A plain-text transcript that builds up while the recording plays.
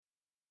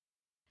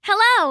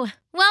Hello!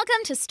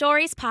 Welcome to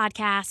Stories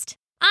Podcast.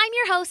 I'm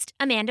your host,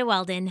 Amanda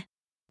Weldon.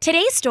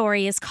 Today's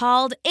story is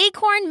called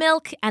Acorn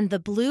Milk and the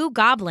Blue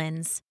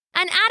Goblins,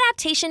 an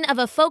adaptation of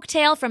a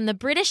folktale from the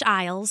British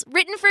Isles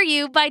written for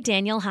you by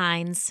Daniel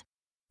Hines.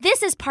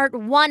 This is part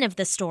 1 of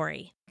the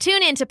story.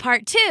 Tune in to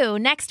part 2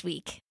 next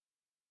week.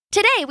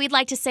 Today, we'd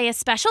like to say a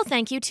special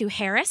thank you to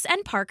Harris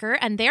and Parker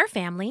and their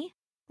family,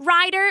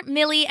 Ryder,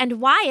 Millie,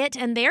 and Wyatt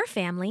and their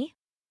family,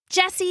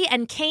 Jesse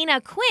and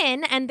Kana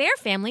Quinn and their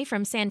family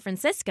from San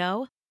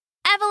Francisco,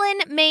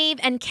 Evelyn,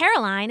 Maeve, and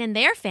Caroline and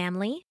their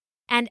family,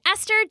 and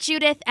Esther,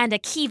 Judith, and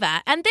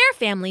Akiva and their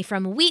family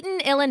from Wheaton,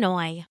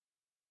 Illinois.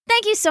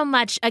 Thank you so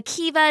much,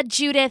 Akiva,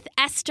 Judith,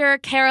 Esther,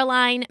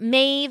 Caroline,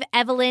 Maeve,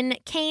 Evelyn,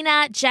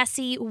 Kana,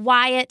 Jesse,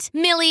 Wyatt,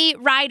 Millie,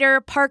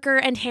 Ryder, Parker,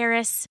 and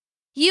Harris.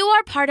 You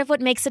are part of what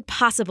makes it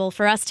possible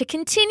for us to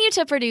continue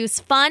to produce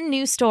fun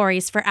new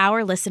stories for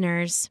our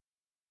listeners.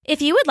 If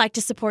you would like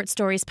to support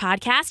Stories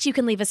Podcast, you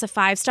can leave us a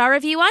 5-star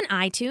review on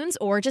iTunes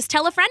or just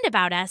tell a friend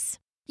about us.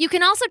 You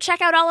can also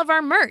check out all of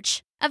our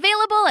merch,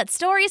 available at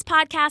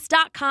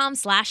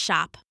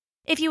storiespodcast.com/shop.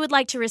 If you would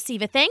like to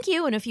receive a thank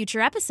you in a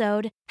future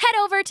episode, head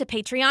over to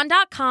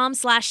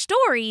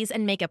patreon.com/stories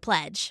and make a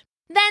pledge.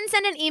 Then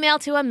send an email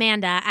to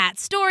Amanda at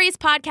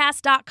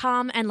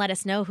storiespodcast.com and let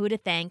us know who to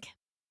thank.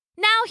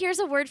 Now here's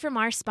a word from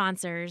our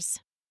sponsors.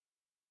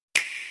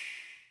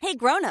 Hey,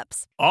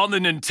 grown-ups. On the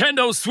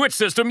Nintendo Switch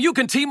system, you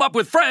can team up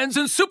with friends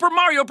in Super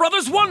Mario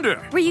Bros. Wonder.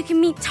 Where you can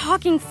meet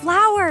talking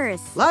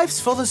flowers. Life's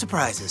full of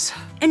surprises.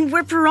 And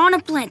where piranha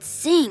plants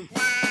sing.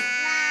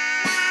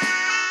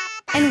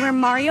 And where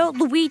Mario,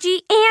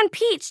 Luigi, and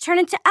Peach turn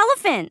into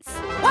elephants.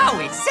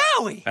 Wowie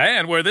zowie!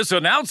 And where this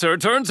announcer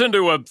turns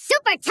into a...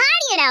 super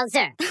tiny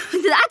announcer.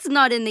 That's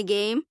not in the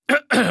game.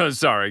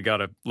 Sorry, got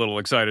a little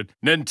excited.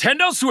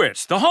 Nintendo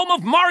Switch, the home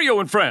of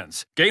Mario and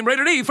Friends. Game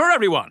rated E for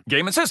everyone.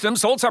 Game and system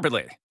sold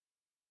separately.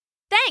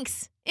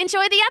 Thanks.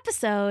 Enjoy the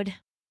episode.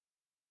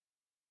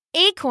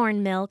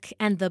 Acorn Milk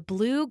and the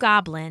Blue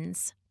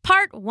Goblins,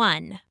 Part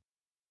 1.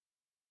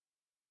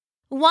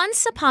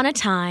 Once upon a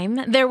time,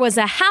 there was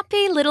a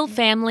happy little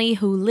family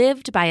who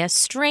lived by a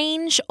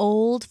strange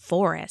old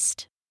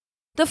forest.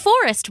 The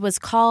forest was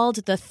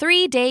called the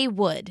 3-Day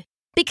Wood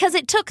because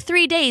it took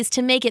 3 days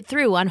to make it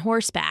through on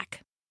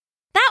horseback.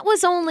 That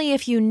was only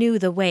if you knew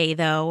the way,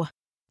 though.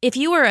 If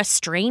you were a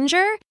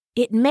stranger,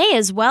 it may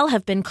as well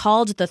have been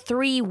called the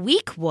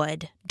 3-Week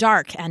Wood,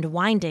 dark and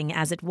winding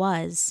as it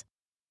was.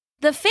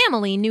 The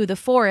family knew the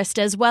forest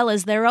as well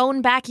as their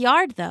own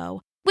backyard,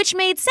 though, which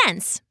made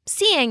sense,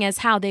 seeing as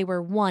how they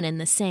were one and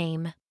the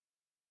same.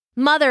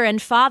 Mother and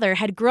father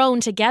had grown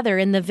together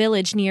in the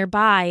village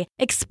nearby,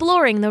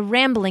 exploring the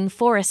rambling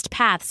forest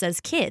paths as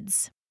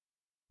kids.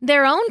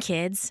 Their own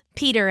kids,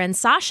 Peter and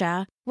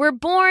Sasha, were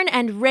born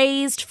and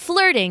raised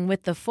flirting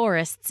with the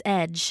forest's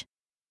edge.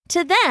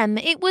 To them,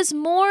 it was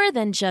more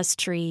than just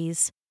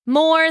trees,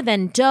 more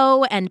than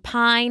doe and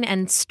pine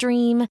and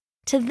stream.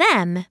 To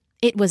them,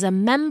 it was a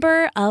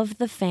member of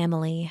the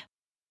family.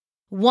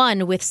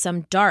 One with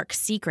some dark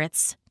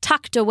secrets,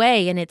 tucked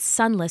away in its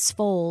sunless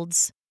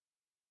folds.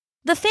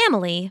 The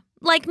family,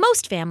 like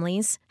most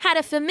families, had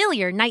a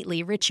familiar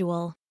nightly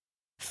ritual.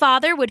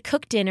 Father would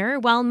cook dinner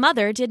while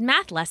Mother did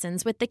math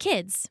lessons with the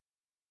kids.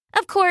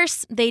 Of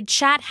course, they'd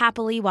chat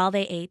happily while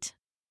they ate.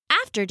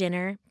 After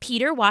dinner,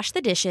 Peter washed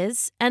the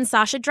dishes and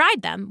Sasha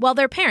dried them while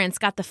their parents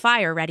got the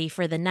fire ready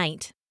for the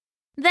night.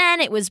 Then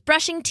it was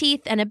brushing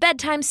teeth and a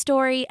bedtime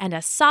story and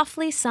a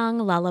softly sung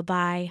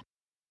lullaby.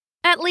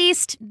 At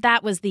least,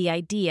 that was the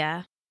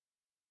idea.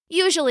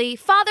 Usually,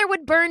 Father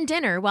would burn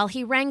dinner while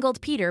he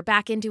wrangled Peter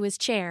back into his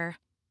chair.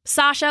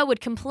 Sasha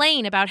would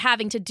complain about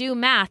having to do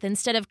math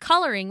instead of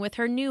coloring with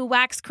her new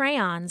wax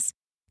crayons.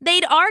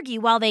 They'd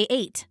argue while they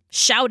ate,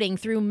 shouting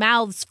through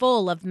mouths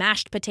full of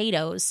mashed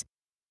potatoes.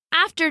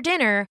 After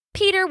dinner,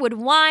 Peter would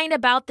whine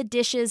about the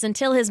dishes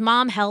until his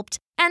mom helped,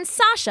 and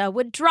Sasha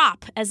would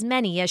drop as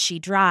many as she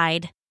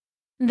dried.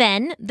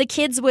 Then, the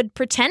kids would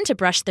pretend to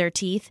brush their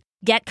teeth,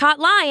 get caught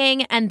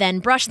lying, and then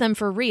brush them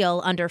for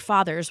real under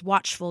Father's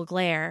watchful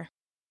glare.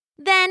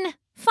 Then,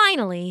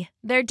 finally,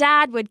 their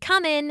dad would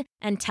come in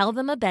and tell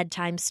them a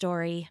bedtime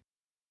story.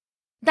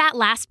 That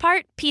last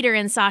part, Peter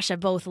and Sasha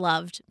both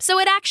loved, so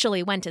it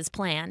actually went as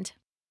planned.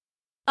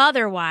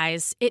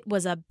 Otherwise, it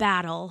was a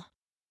battle.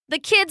 The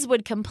kids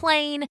would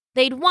complain,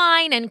 they'd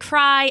whine and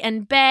cry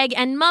and beg,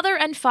 and Mother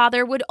and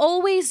Father would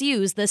always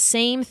use the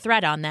same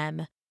threat on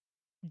them.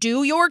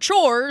 Do your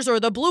chores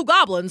or the Blue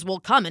Goblins will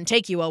come and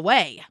take you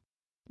away.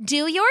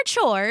 Do your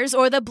chores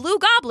or the Blue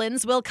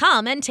Goblins will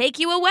come and take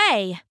you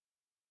away.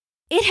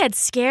 It had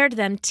scared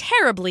them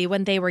terribly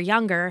when they were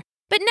younger,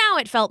 but now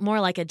it felt more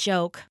like a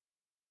joke.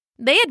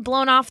 They had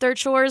blown off their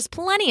chores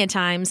plenty of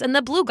times, and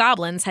the Blue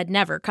Goblins had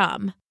never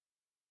come.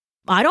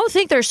 I don't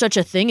think there's such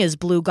a thing as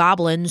Blue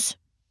Goblins,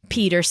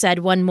 Peter said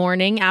one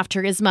morning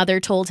after his mother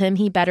told him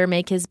he better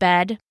make his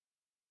bed.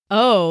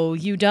 Oh,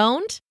 you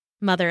don't?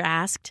 Mother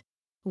asked.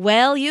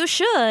 Well, you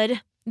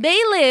should. They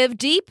live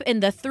deep in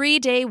the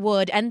 3-Day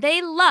Wood, and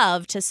they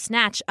love to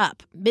snatch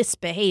up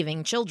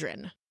misbehaving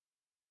children.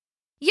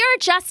 You're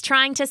just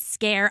trying to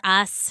scare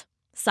us,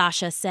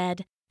 Sasha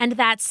said. And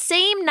that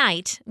same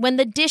night, when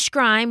the dish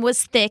grime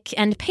was thick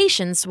and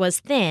patience was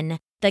thin,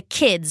 the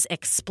kids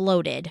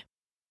exploded.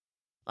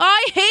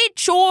 I hate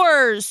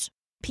chores,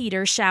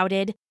 Peter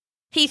shouted.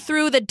 He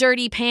threw the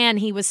dirty pan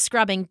he was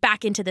scrubbing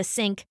back into the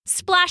sink,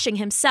 splashing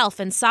himself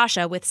and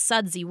Sasha with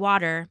sudsy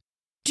water.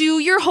 Do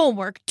your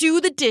homework,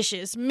 do the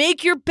dishes,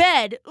 make your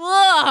bed.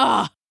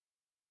 Ugh!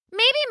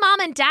 Maybe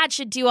Mom and Dad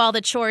should do all the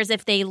chores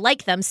if they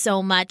like them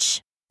so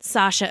much,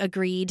 Sasha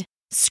agreed,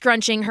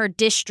 scrunching her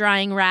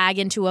dish-drying rag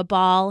into a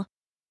ball.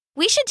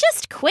 We should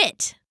just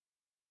quit.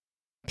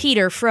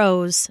 Peter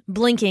froze,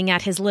 blinking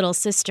at his little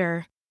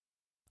sister.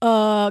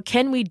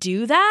 Can we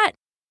do that?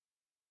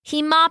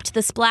 He mopped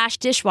the splashed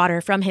dishwater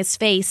from his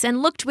face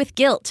and looked with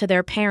guilt to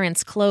their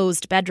parents'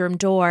 closed bedroom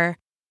door.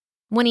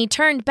 When he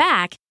turned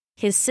back,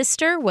 his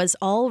sister was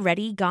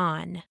already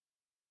gone.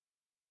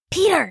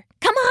 Peter,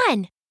 come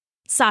on,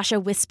 Sasha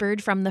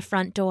whispered from the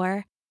front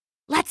door.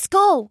 Let's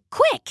go,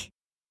 quick!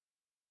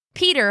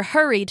 Peter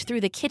hurried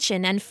through the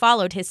kitchen and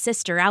followed his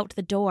sister out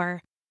the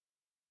door.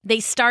 They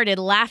started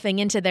laughing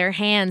into their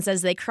hands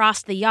as they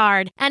crossed the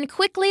yard and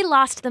quickly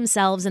lost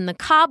themselves in the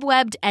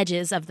cobwebbed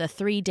edges of the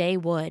 3-day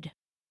wood.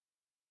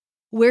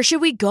 Where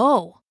should we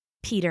go?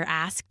 Peter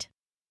asked.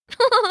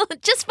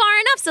 Just far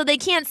enough so they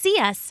can't see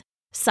us,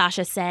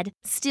 Sasha said,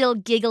 still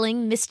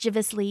giggling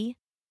mischievously.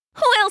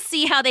 We'll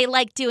see how they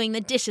like doing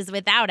the dishes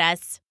without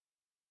us.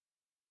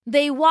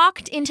 They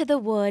walked into the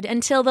wood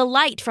until the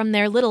light from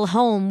their little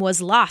home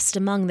was lost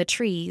among the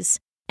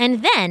trees,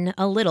 and then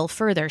a little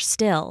further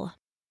still.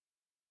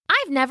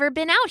 I've never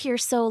been out here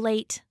so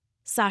late,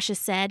 Sasha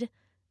said.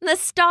 The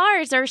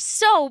stars are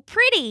so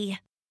pretty.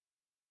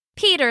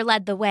 Peter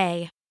led the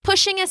way,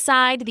 pushing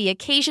aside the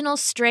occasional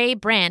stray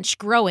branch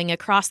growing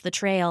across the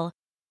trail.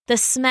 The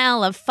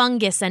smell of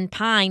fungus and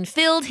pine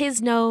filled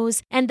his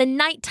nose, and the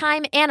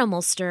nighttime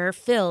animal stir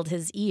filled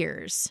his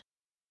ears.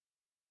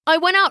 I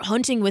went out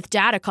hunting with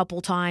Dad a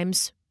couple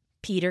times,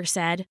 Peter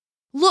said.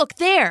 Look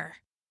there!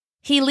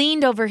 He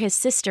leaned over his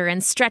sister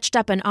and stretched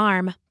up an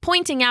arm,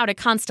 pointing out a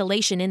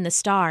constellation in the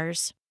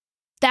stars.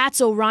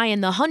 That's Orion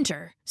the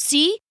Hunter.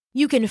 See?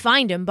 You can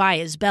find him by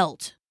his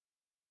belt.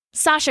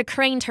 Sasha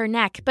craned her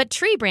neck, but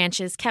tree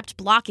branches kept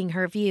blocking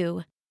her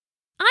view.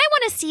 I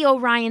want to see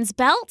Orion's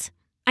belt.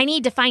 I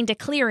need to find a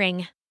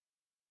clearing.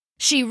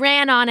 She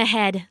ran on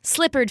ahead,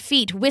 slippered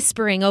feet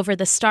whispering over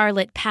the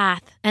starlit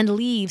path and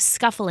leaves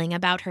scuffling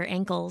about her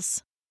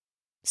ankles.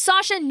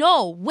 Sasha,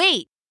 no,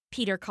 wait,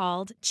 Peter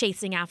called,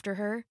 chasing after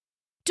her.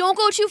 Don't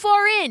go too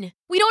far in.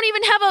 We don't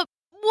even have a...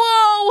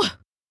 Whoa!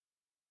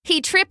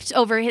 He tripped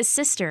over his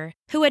sister,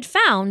 who had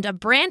found a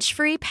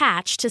branch-free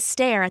patch to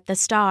stare at the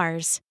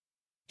stars.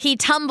 He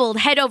tumbled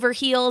head over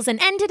heels and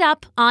ended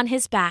up on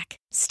his back,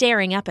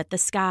 staring up at the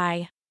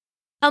sky.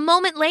 A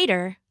moment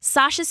later,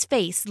 Sasha's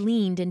face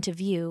leaned into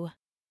view.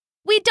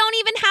 We don't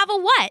even have a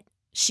what?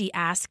 She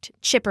asked,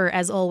 chipper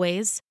as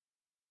always.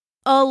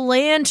 A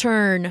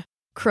lantern,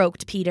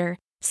 croaked Peter,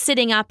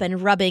 sitting up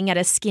and rubbing at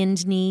a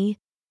skinned knee.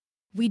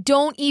 We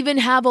don't even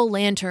have a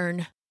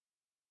lantern.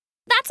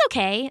 That's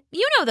okay.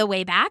 You know the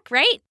way back,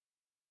 right?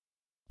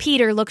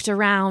 Peter looked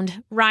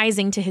around,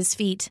 rising to his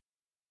feet.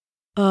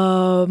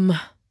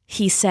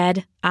 He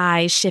said,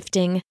 eyes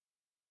shifting.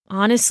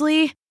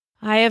 Honestly,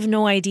 I have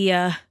no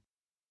idea.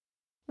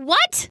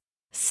 What?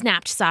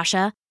 Snapped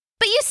Sasha.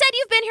 But you said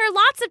you've been here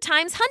lots of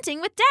times hunting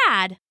with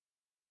Dad.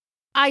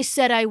 I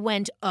said I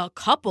went a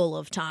couple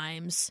of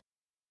times.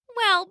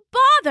 Well,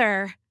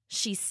 bother,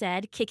 she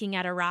said, kicking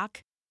at a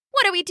rock.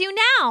 What do we do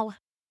now?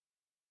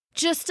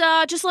 Just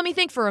let me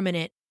think for a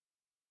minute.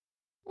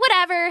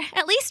 Whatever,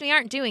 at least we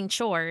aren't doing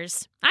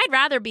chores. I'd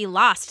rather be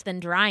lost than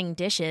drying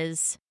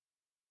dishes.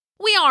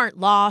 We aren't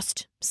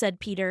lost, said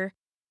Peter.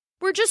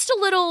 We're just a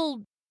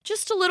little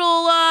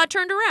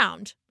turned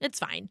around. It's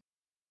fine.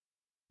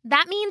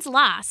 That means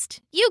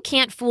lost. You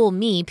can't fool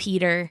me,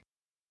 Peter.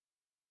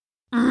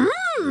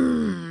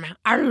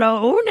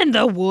 Alone in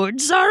the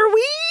woods, are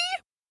we?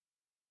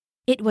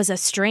 It was a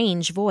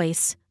strange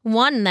voice,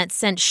 one that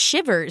sent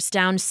shivers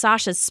down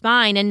Sasha's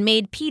spine and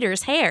made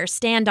Peter's hair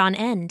stand on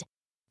end.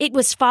 It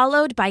was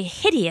followed by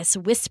hideous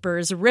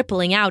whispers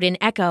rippling out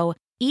in echo,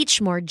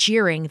 each more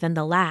jeering than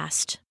the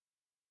last.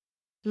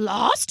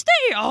 Lost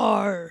they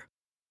are!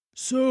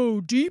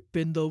 So deep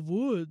in the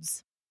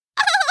woods.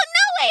 Oh,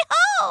 no way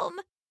home!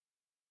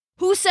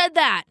 Who said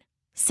that?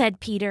 Said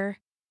Peter.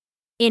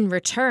 In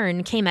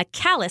return came a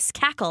callous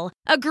cackle,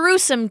 a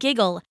gruesome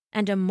giggle,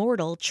 and a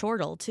mortal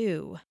chortle,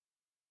 too.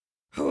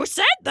 Who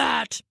said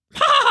that?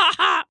 Ha ha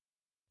ha!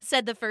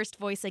 Said the first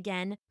voice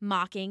again,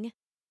 mocking.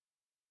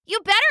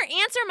 You better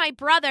answer my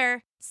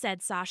brother,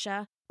 said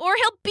Sasha, or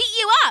he'll beat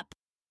you up.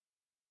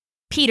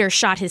 Peter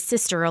shot his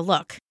sister a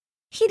look.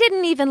 He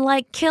didn't even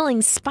like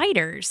killing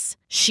spiders.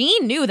 She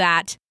knew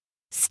that.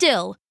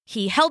 Still,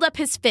 he held up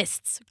his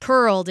fists,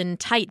 curled in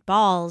tight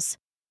balls.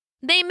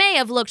 They may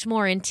have looked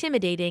more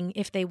intimidating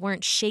if they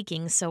weren't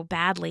shaking so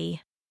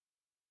badly.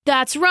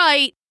 That's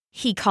right,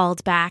 he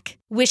called back,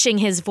 wishing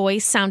his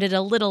voice sounded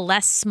a little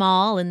less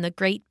small in the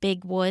great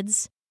big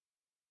woods.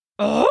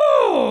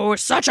 "Oh,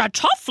 such a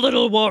tough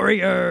little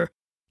warrior,"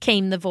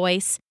 came the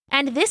voice,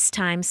 and this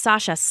time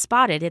Sasha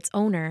spotted its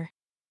owner.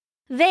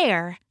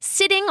 There,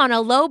 sitting on a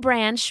low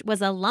branch,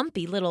 was a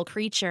lumpy little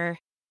creature.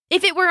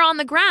 If it were on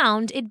the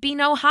ground, it'd be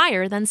no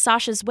higher than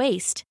Sasha's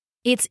waist.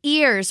 Its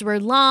ears were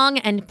long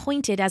and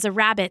pointed as a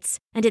rabbit's,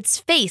 and its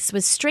face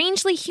was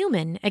strangely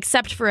human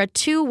except for a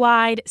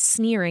too-wide,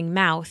 sneering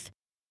mouth.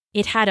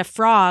 It had a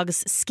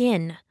frog's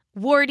skin,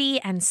 warty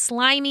and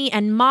slimy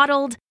and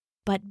mottled,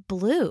 but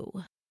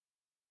blue.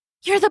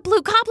 "You're the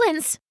Blue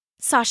Goblins,"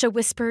 Sasha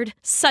whispered,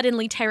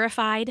 suddenly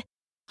terrified.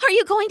 "Are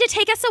you going to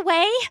take us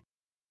away?"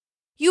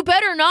 "You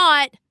better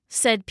not,"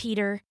 said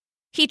Peter.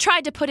 He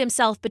tried to put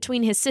himself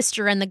between his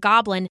sister and the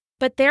goblin,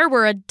 but there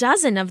were a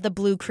dozen of the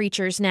blue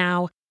creatures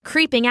now,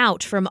 creeping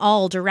out from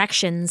all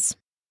directions.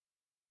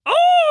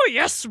 "Oh,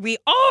 yes, we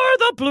are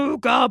the Blue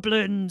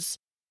Goblins,"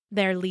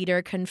 their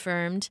leader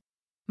confirmed.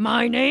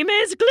 "My name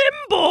is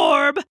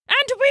Glimborb,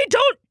 and we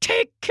don't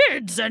take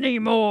kids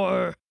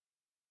anymore."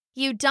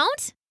 "You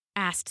don't?"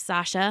 asked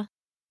Sasha.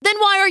 "Then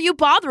why are you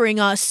bothering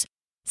us?"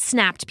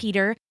 snapped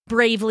Peter,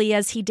 bravely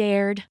as he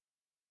dared.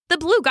 The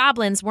blue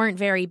goblins weren't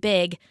very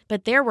big,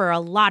 but there were a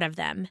lot of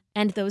them,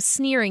 and those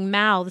sneering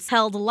mouths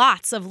held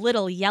lots of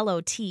little yellow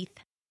teeth.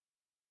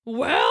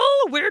 "Well,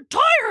 we're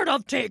tired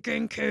of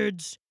taking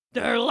kids.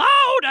 They're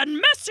loud and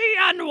messy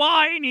and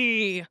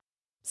whiny,"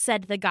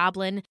 said the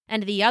goblin,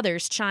 and the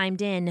others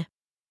chimed in.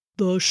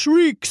 "The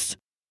shrieks.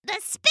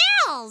 The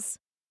spills!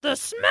 The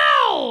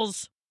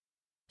smells.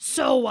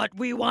 So what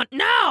we want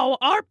now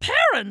are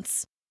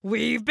parents.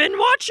 We've been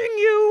watching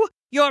you.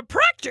 You're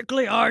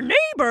practically our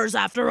neighbors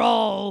after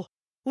all.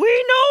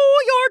 We know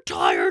you're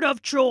tired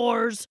of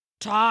chores,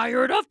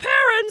 tired of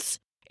parents.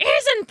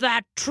 Isn't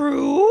that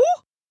true?"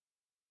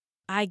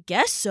 "I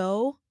guess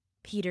so,"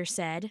 Peter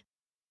said.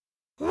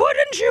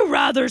 "Wouldn't you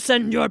rather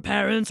send your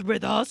parents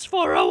with us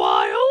for a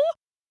while?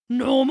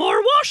 No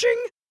more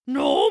washing,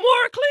 no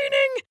more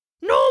cleaning,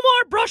 no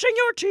more brushing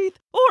your teeth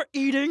or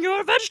eating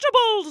your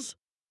vegetables."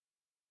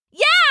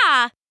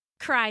 "Yeah!"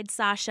 cried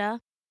Sasha.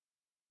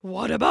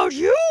 "What about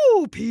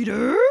you,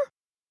 Peter?"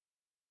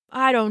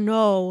 "I don't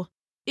know.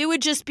 It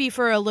would just be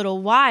for a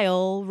little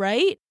while,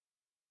 right?"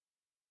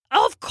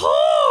 "Of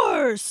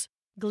course!"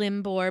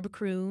 Glimborb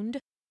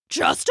crooned.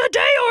 "Just a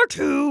day or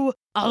two,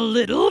 a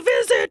little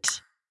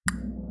visit.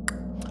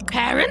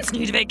 Parents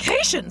need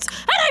vacations,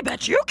 and I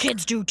bet you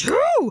kids do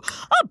too.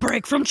 A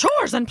break from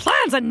chores and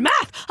plans and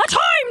math, a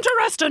time to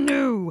rest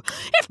anew.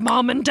 If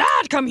Mom and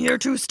Dad come here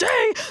to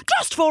stay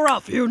just for a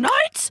few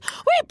nights,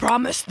 we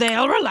promise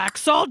they'll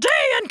relax all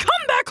day and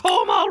come back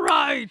home all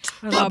right.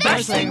 The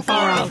best thing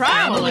for a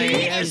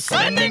family is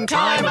spending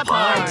time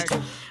apart.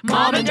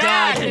 Mom and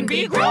Dad can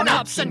be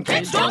grown-ups and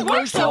kids don't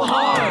work so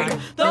hard.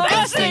 The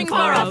best thing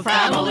for a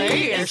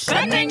family is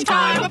spending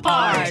time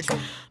apart.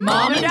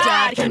 Mom and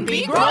Dad can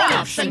be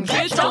grown-ups and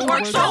kids don't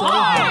work so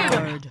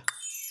hard.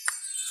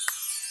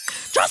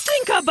 Just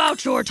think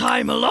about your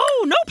time alone,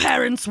 no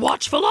parents'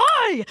 watchful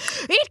eye.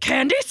 Eat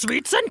candy,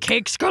 sweets, and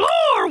cakes galore.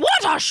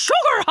 What a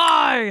sugar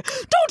high!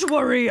 Don't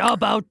worry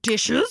about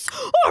dishes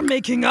or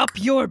making up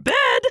your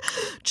bed.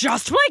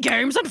 Just play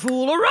games and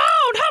fool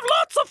around. Have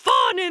lots of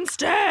fun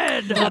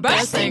instead. The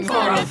best thing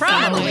for a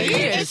family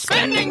is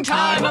spending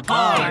time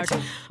apart.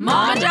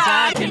 Mom and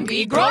Dad can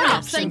be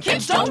grown-ups and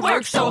kids don't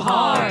work so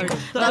hard.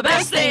 The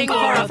best thing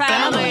for a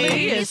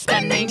family is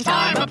spending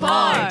time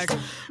apart.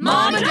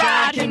 Mom and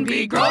Dad can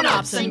be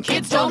grown-ups and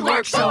kids don't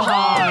work so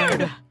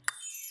hard.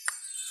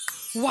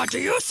 What do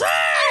you say?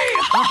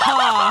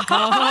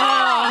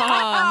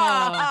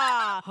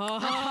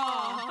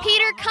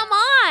 "Peter, come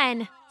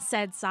on,"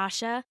 said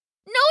Sasha.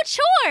 "No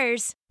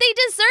chores. They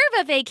deserve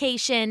a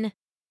vacation."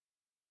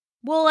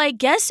 "Well, I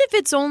guess if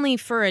it's only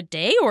for a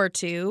day or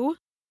two."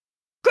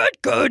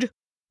 Good,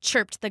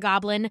 chirped the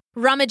goblin,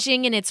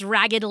 rummaging in its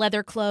ragged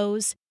leather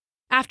clothes.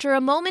 After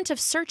a moment of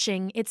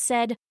searching, it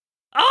said,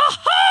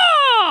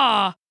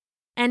 "Aha!"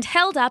 and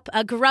held up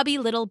a grubby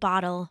little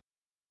bottle.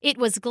 It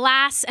was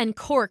glass and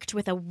corked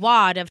with a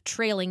wad of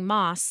trailing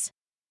moss.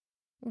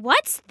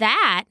 "What's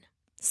that?"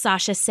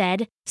 Sasha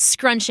said,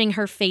 scrunching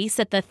her face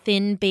at the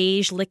thin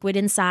beige liquid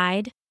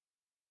inside.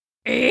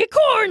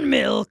 "Acorn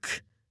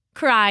milk,"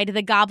 cried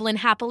the goblin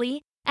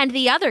happily, and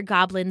the other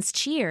goblins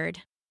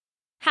cheered.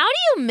 "How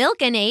do you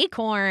milk an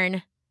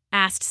acorn?"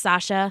 asked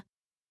Sasha.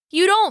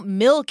 "You don't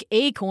milk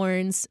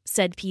acorns,"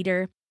 said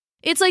Peter.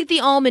 "It's like the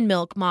almond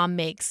milk Mom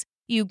makes.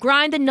 You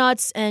grind the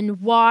nuts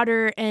and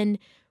water and...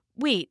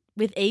 Wait,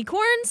 with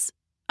acorns?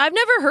 I've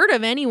never heard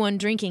of anyone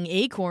drinking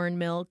acorn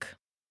milk."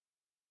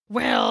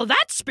 "Well,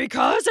 that's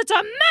because it's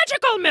a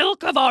magical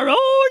milk of our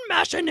own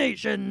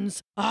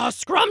machinations. A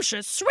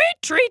scrumptious sweet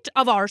treat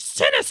of our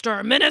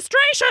sinister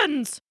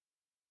ministrations."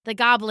 The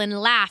goblin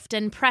laughed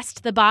and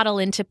pressed the bottle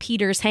into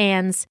Peter's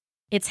hands.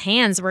 Its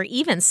hands were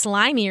even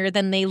slimier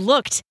than they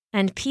looked,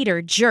 and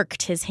Peter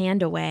jerked his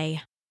hand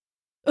away.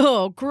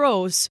 "Oh,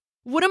 gross.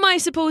 What am I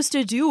supposed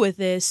to do with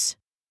this?"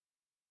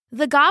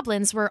 The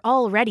goblins were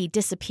already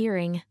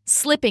disappearing,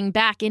 slipping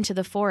back into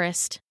the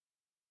forest.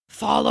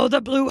 "Follow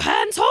the blue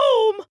hands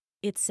home,"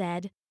 it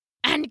said.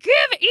 and give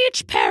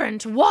each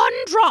parent 1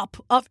 drop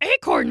of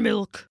acorn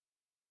milk.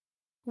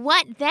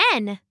 What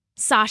then?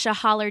 Sasha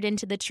hollered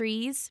into the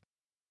trees.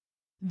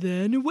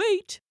 Then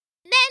wait.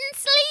 Then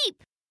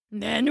sleep.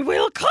 Then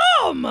we'll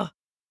come.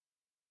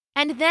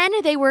 And then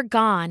they were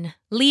gone,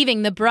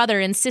 leaving the brother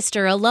and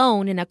sister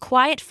alone in a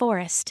quiet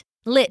forest,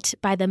 lit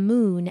by the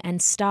moon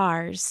and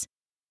stars.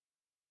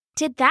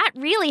 Did that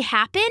really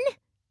happen?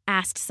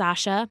 Asked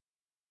Sasha.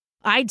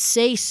 I'd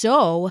say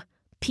so,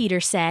 Peter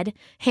said,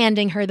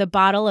 handing her the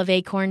bottle of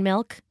acorn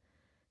milk.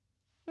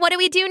 What do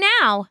we do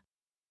now?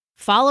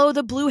 Follow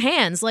the blue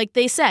hands like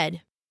they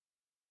said.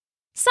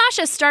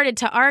 Sasha started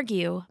to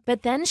argue,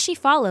 but then she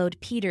followed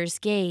Peter's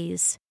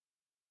gaze.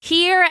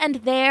 Here and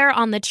there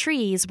on the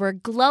trees were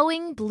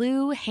glowing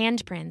blue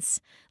handprints,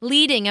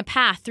 leading a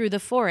path through the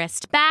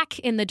forest back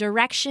in the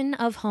direction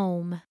of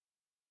home.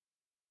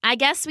 I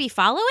guess we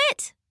follow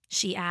it?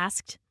 She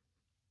asked.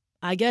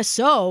 I guess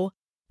so,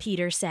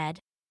 Peter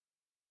said.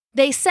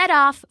 They set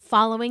off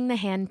following the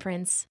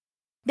handprints.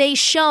 They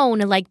shone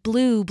like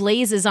blue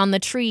blazes on the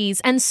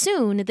trees, and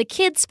soon the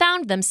kids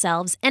found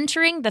themselves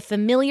entering the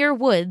familiar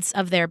woods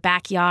of their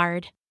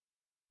backyard.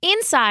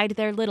 Inside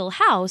their little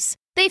house,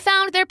 they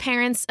found their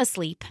parents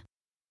asleep.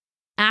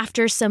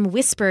 After some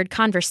whispered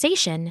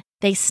conversation,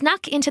 they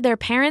snuck into their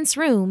parents'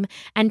 room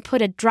and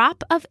put a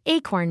drop of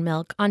acorn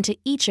milk onto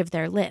each of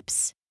their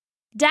lips.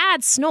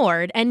 Dad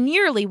snored and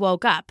nearly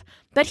woke up,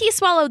 but he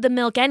swallowed the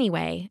milk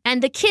anyway,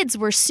 and the kids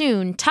were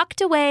soon tucked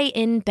away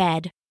in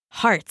bed,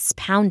 hearts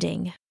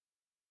pounding.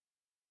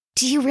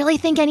 Do you really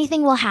think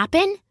anything will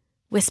happen?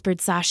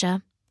 Whispered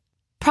Sasha.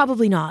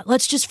 Probably not.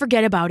 Let's just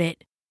forget about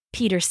it,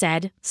 Peter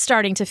said,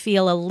 starting to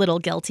feel a little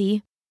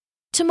guilty.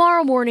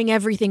 Tomorrow morning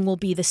everything will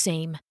be the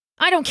same.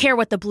 I don't care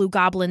what the blue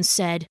goblins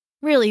said.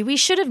 Really, we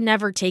should have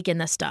never taken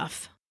the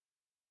stuff.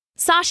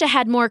 Sasha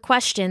had more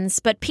questions,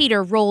 but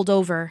Peter rolled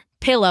over,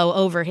 pillow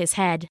over his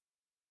head.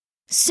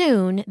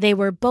 Soon they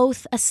were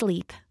both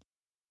asleep.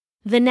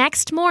 The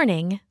next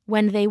morning,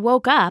 when they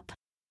woke up,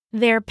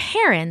 their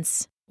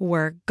parents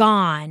were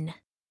gone.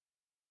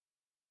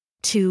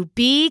 To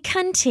be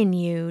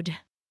continued.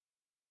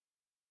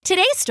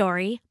 Today's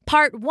story,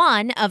 Part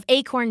 1 of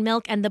Acorn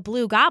Milk and the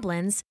Blue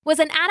Goblins, was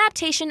an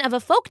adaptation of a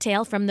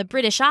folktale from the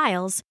British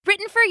Isles,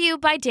 written for you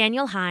by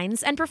Daniel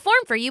Hines and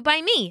performed for you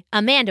by me,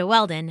 Amanda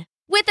Weldon,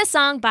 with a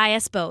song by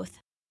us both.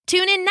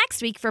 Tune in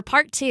next week for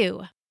Part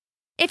 2.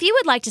 If you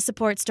would like to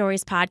support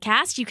Stories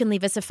Podcast, you can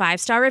leave us a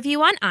 5-star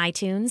review on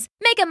iTunes,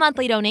 make a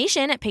monthly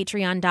donation at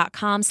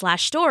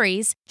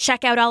patreon.com/stories,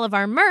 check out all of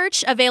our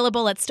merch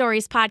available at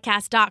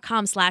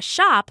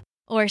storiespodcast.com/shop,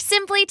 or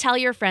simply tell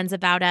your friends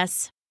about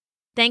us.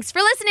 Thanks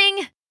for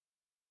listening!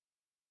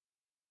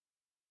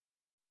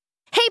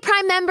 Hey,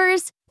 Prime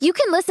members! You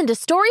can listen to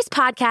Stories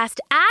Podcast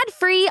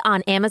ad-free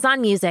on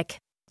Amazon Music.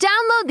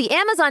 Download the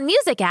Amazon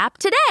Music app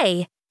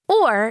today!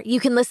 Or you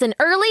can listen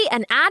early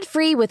and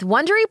ad-free with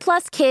Wondery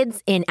Plus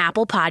Kids in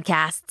Apple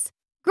Podcasts.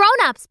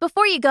 Grown-ups,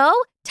 before you go,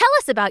 tell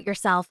us about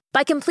yourself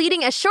by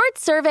completing a short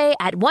survey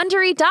at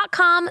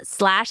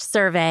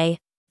Wondery.com/survey.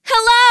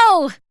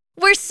 Hello!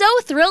 We're so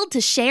thrilled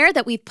to share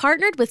that we've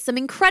partnered with some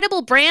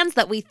incredible brands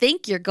that we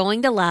think you're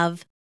going to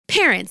love.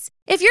 Parents,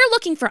 if you're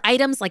looking for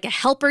items like a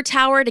helper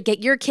tower to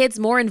get your kids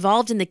more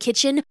involved in the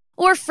kitchen,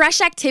 or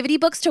fresh activity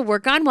books to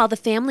work on while the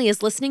family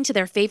is listening to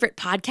their favorite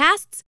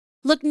podcasts,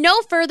 look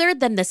no further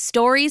than the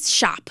Stories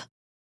shop.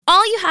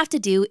 All you have to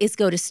do is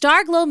go to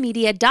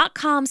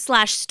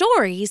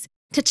starglowmedia.com/stories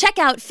to check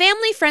out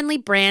family-friendly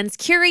brands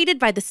curated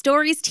by the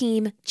Stories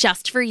team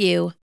just for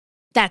you.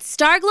 That's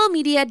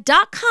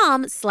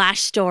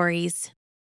starglowmedia.com/stories.